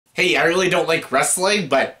hey, I really don't like wrestling,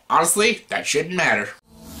 but honestly, that shouldn't matter.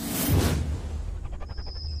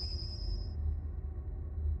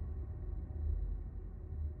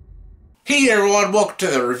 Hey everyone, welcome to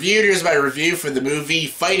the review. Here's my review for the movie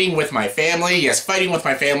Fighting With My Family. Yes, Fighting With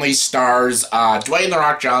My Family stars Dwayne "The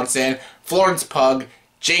Rock" Johnson, Florence Pugh,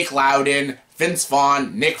 Jake Loudon, Vince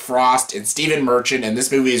Vaughn, Nick Frost, and Stephen Merchant, and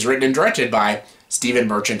this movie is written and directed by Stephen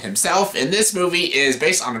Merchant himself. And this movie is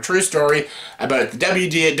based on a true story about the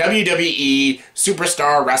WWE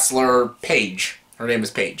superstar wrestler Paige. Her name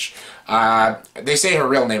is Paige. They say her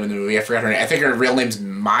real name in the movie. I forgot her name. I think her real name's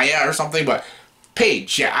Maya or something, but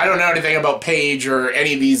Paige, yeah, I don't know anything about Paige or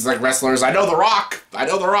any of these, like, wrestlers. I know The Rock,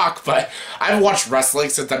 but I haven't watched wrestling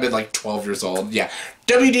since I've been, like, 12 years old. Yeah,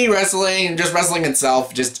 WD wrestling, just wrestling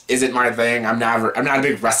itself, just isn't my thing. I'm not a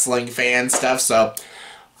big wrestling fan stuff, so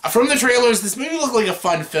from the trailers, this movie looked like a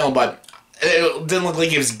fun film, but it didn't look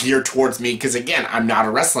like it was geared towards me, because, again, I'm not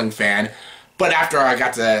a wrestling fan, but after I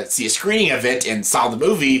got to see a screening of it and saw the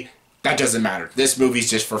movie, that doesn't matter. This movie's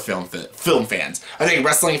just for film fans. I think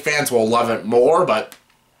wrestling fans will love it more, but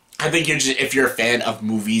I think if you're a fan of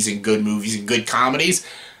movies and good comedies,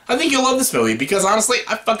 I think you'll love this movie, because honestly,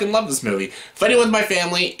 I fucking love this movie. Fighting With My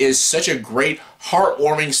Family is such a great,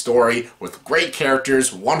 heartwarming story with great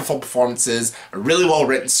characters, wonderful performances, a really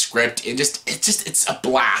well-written script, and it's a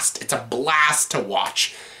blast. It's a blast to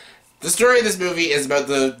watch. The story of this movie is about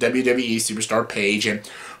the WWE superstar Paige, and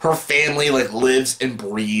her family, like, lives and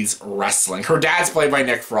breathes wrestling. Her dad's played by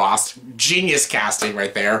Nick Frost. Genius casting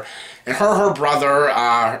right there. And her brother,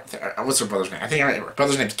 what's her brother's name? I think her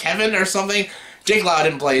brother's name's Kevin or something. Jake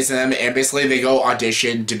Loudon plays him, and basically they go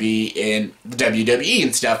audition to be in the WWE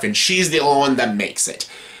and stuff, and she's the only one that makes it.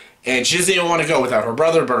 And she doesn't even want to go without her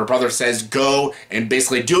brother, but her brother says go and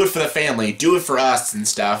basically do it for the family, do it for us and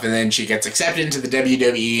stuff. And then she gets accepted into the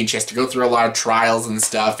WWE, and she has to go through a lot of trials and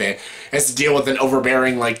stuff, and has to deal with an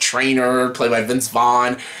overbearing, like, trainer played by Vince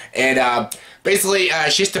Vaughn. And basically,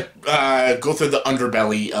 she has to go through the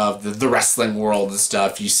underbelly of the wrestling world and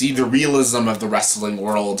stuff. You see the realism of the wrestling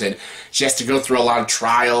world, and she has to go through a lot of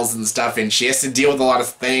trials and stuff, and she has to deal with a lot of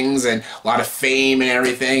things and a lot of fame and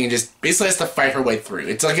everything, and just basically has to fight her way through.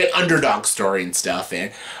 It's like an underdog story and stuff,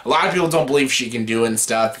 and a lot of people don't believe she can do it and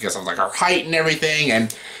stuff because of, like, her height and everything,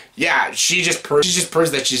 and yeah, she just proves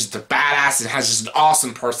that she's just a badass and has just an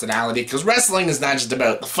awesome personality, because wrestling is not just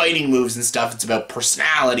about the fighting moves and stuff, it's about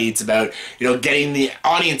personality, it's about, you know, getting the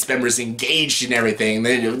audience members engaged and everything.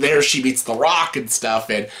 Then there she beats The Rock and stuff,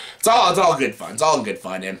 and it's all good fun. It's all good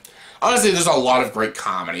fun, and honestly, there's a lot of great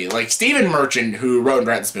comedy. Like, Stephen Merchant, who wrote and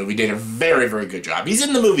directed this movie, did a very, very good job. He's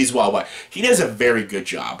in the movie as well, but he does a very good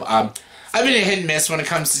job. I've been a hit and miss when it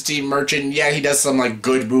comes to Steve Merchant. Yeah, he does some, like,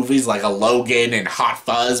 good movies like a Logan and Hot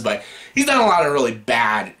Fuzz, but he's done a lot of really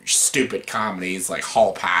bad, stupid comedies like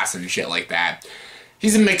Hall Pass and shit like that.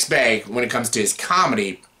 He's a mixed bag when it comes to his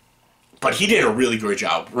comedy, but he did a really great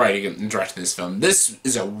job writing and directing this film. This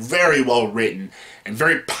is a very well-written and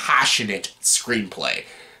very passionate screenplay.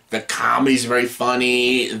 The comedy's very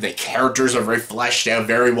funny, the characters are very fleshed out,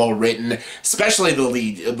 very well written, especially the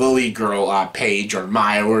lead girl, Paige, or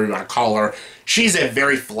Maya, whatever you want to call her. She's a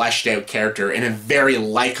very fleshed out character and a very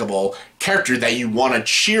likable character that you want to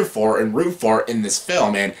cheer for and root for in this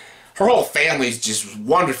film, and her whole family's just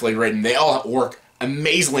wonderfully written. They all work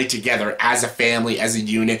amazingly together as a family, as a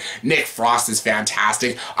unit. Nick Frost is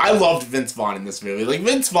fantastic. I loved Vince Vaughn in this movie. Like,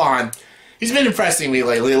 Vince Vaughn, he's been impressing me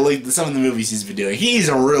lately, like some of the movies he's been doing. He's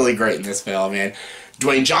really great in this film, man.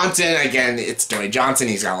 Dwayne Johnson, again, it's Dwayne Johnson.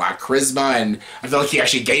 He's got a lot of charisma, and I feel like he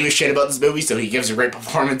actually gave a shit about this movie, so he gives a great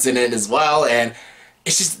performance in it as well, and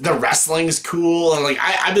it's just, the wrestling's cool, and, like,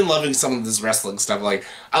 I've been loving some of this wrestling stuff. Like,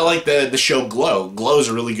 I like the show Glow. Glow's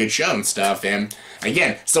a really good show and stuff, and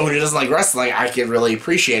again, someone who doesn't like wrestling, I can really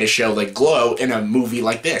appreciate a show like Glow in a movie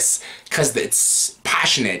like this, because it's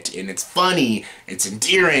passionate, and it's funny, it's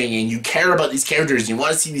endearing, and you care about these characters, and you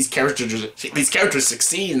want to see these characters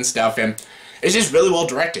succeed and stuff, and it's just really well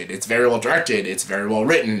directed. It's very well directed, it's very well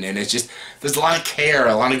written, and it's just, there's a lot of care,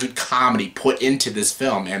 a lot of good comedy put into this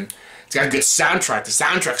film, and it's got a good soundtrack. The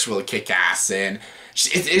soundtrack's really kick-ass, and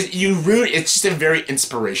it's just a very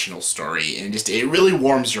inspirational story, and just, it really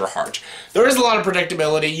warms your heart. There is a lot of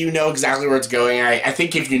predictability. You know exactly where it's going. I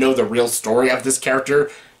think if you know the real story of this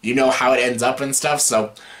character, you know how it ends up and stuff,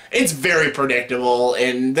 so it's very predictable,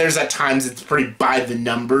 and there's at times it's pretty by the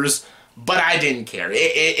numbers, but I didn't care.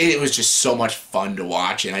 It was just so much fun to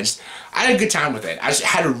watch, and I had a good time with it. I just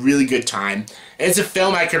had a really good time. And it's a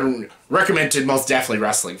film I can recommend to most definitely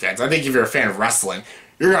wrestling fans. I think if you're a fan of wrestling,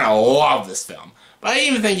 you're gonna love this film. But I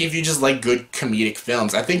even think if you just like good comedic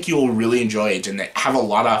films, I think you will really enjoy it and have a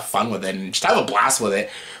lot of fun with it and just have a blast with it.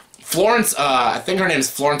 Florence, I think her name is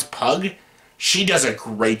Florence Pugh. She does a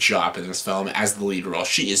great job in this film as the lead role.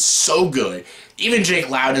 She is so good. Even Jake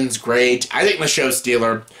Loudon's great. I think the show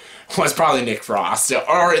stealer was probably Nick Frost,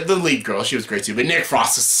 or the lead girl. She was great too, but Nick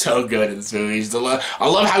Frost is so good in this movie. I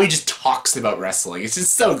love how he just talks about wrestling. It's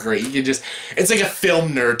just so great. It's like a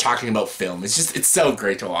film nerd talking about film. It's so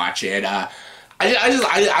great to watch. And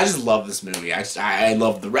I just love this movie. I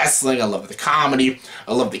love the wrestling. I love the comedy.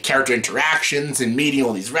 I love the character interactions and meeting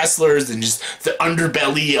all these wrestlers and just the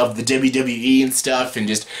underbelly of the WWE and stuff, and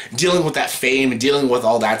just dealing with that fame and dealing with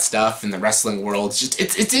all that stuff in the wrestling world.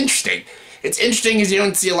 It's interesting. It's interesting because you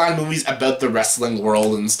don't see a lot of movies about the wrestling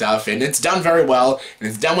world and stuff, and it's done very well, and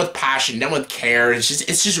it's done with passion, done with care. It's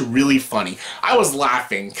just really funny. I was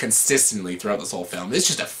laughing consistently throughout this whole film. It's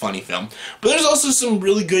just a funny film. But there's also some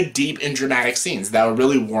really good, deep, and dramatic scenes that will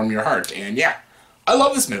really warm your heart, and yeah, I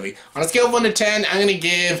love this movie. On a scale of 1 to 10, I'm going to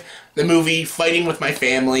give the movie Fighting With My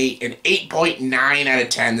Family an 8.9 out of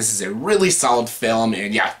 10. This is a really solid film,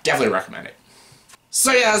 and yeah, definitely recommend it.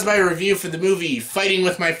 So yeah, that's my review for the movie Fighting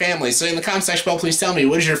With My Family. So in the comment section below, please tell me,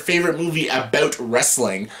 what is your favorite movie about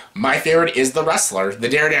wrestling? My favorite is The Wrestler, the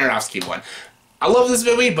Darren Aronofsky one. I love this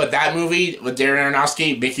movie, but that movie with Darren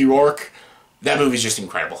Aronofsky, Mickey Rourke, that movie's just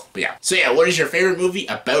incredible. But yeah. So yeah, what is your favorite movie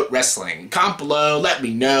about wrestling? Comment below, let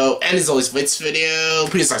me know. And as always for this video,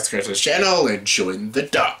 please subscribe to this channel and join the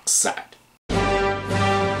dark side.